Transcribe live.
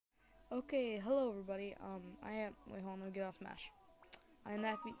Okay, hello everybody. I am. Wait, hold on. Let me get off Smash. I'm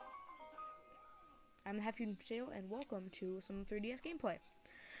Happy. I'm the Happy Potato, and welcome to some 3DS gameplay.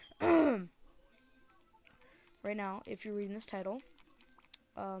 Right now, if you're reading this title,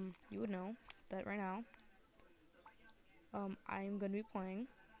 you would know that right now, I am going to be playing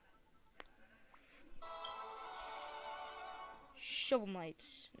Shovel Knight.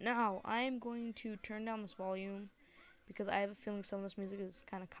 Now, I am going to turn down this volume because I have a feeling some of this music is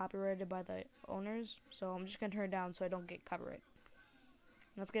kind of copyrighted by the owners. So I'm just going to turn it down so I don't get copyright.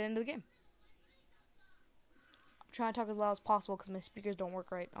 Let's get into the game. I'm trying to talk as loud as possible because my speakers don't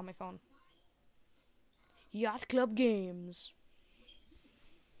work right on my phone. Yacht Club Games.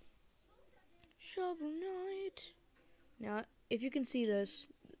 Shovel Knight. Now, if you can see this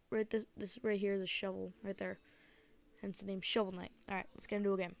right here is a shovel right there. Hence the name Shovel Knight. Alright, let's get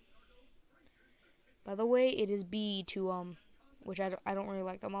into a game. By the way, it is B to, which I don't really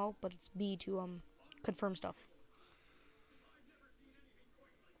like them all, but it's B to, confirm stuff.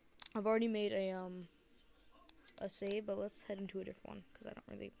 I've already made a save, but let's head into a different one, because I don't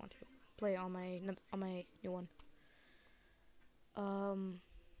really want to play on my new one.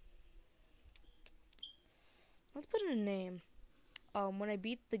 Let's put in a name. When I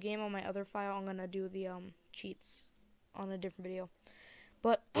beat the game on my other file, I'm gonna do the, cheats on a different video.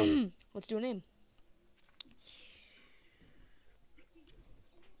 But, let's do a name.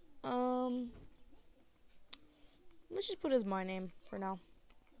 Let's just put it as my name for now.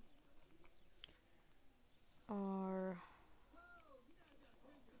 R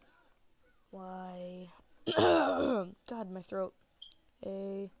Y God, my throat.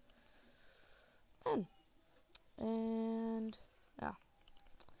 A N. And yeah.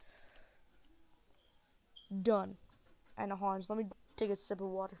 Done. And hold on, just let me take a sip of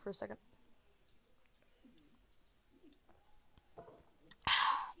water for a second.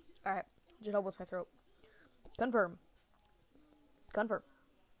 Alright, just help with my throat. Confirm. Confirm.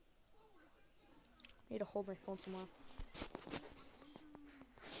 I need to hold my phone somewhere.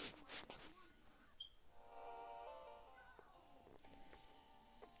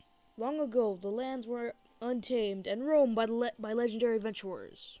 Long ago, the lands were untamed and roamed by legendary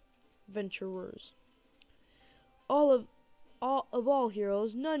adventurers. Of all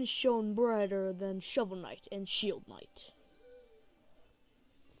heroes, none shone brighter than Shovel Knight and Shield Knight.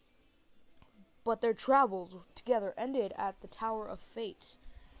 But their travels together ended at the Tower of Fate,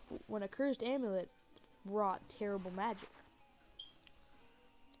 when a cursed amulet wrought terrible magic.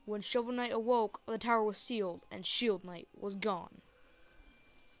 When Shovel Knight awoke, the tower was sealed, and Shield Knight was gone.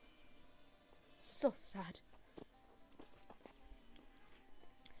 So sad.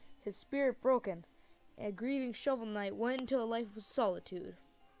 His spirit broken, and grieving Shovel Knight went into a life of solitude,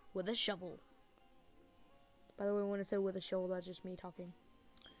 with a shovel. By the way, when I say with a shovel, that's just me talking.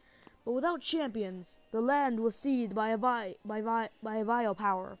 But without champions, the land was seized by a vile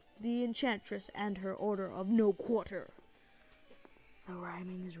power, the Enchantress and her Order of No Quarter. The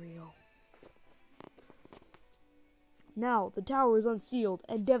rhyming is real. Now, the tower is unsealed,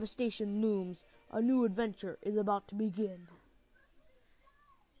 and devastation looms. A new adventure is about to begin.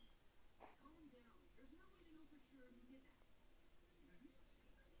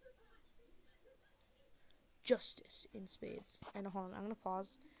 Justice in spades. And hold on, I'm gonna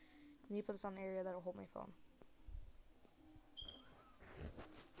pause. I need to put this on an area that'll hold my phone.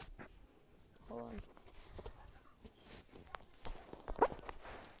 Hold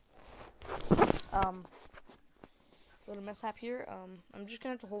on. Little mishap here. I'm just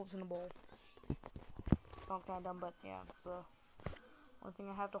gonna have to hold this in a bowl. Sounds kind of dumb, but yeah, it's the only thing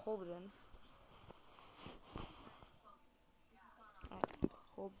I have to hold it in. Right,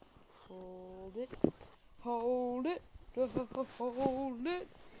 hold it, hold it, hold it,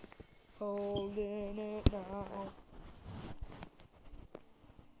 holding it now.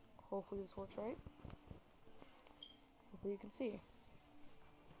 Hopefully this works right. Hopefully you can see.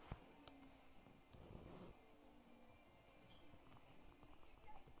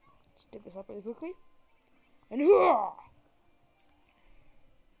 Let's dip this up really quickly. And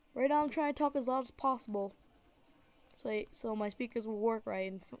right now I'm trying to talk as loud as possible, so my speakers will work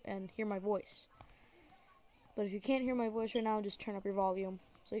right and hear my voice. But if you can't hear my voice right now, just turn up your volume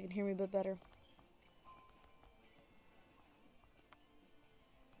so you can hear me a bit better.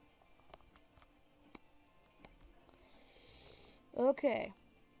 Okay.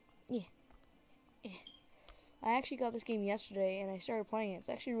 Yeah. I actually got this game yesterday and I started playing it. It's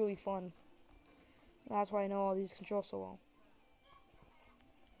actually really fun. That's why I know all these controls so well.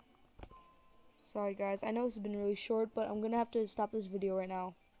 Sorry guys, I know this has been really short, but I'm gonna have to stop this video right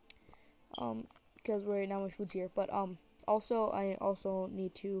now. Because right now my food's here. But Also, I also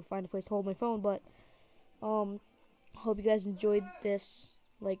need to find a place to hold my phone, but hope you guys enjoyed this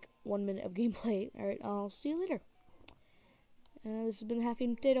like 1 minute of gameplay. Alright, I'll see you later. This has been Half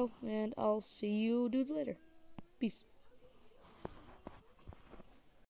Eaten Potato, and I'll see you dudes later. Peace.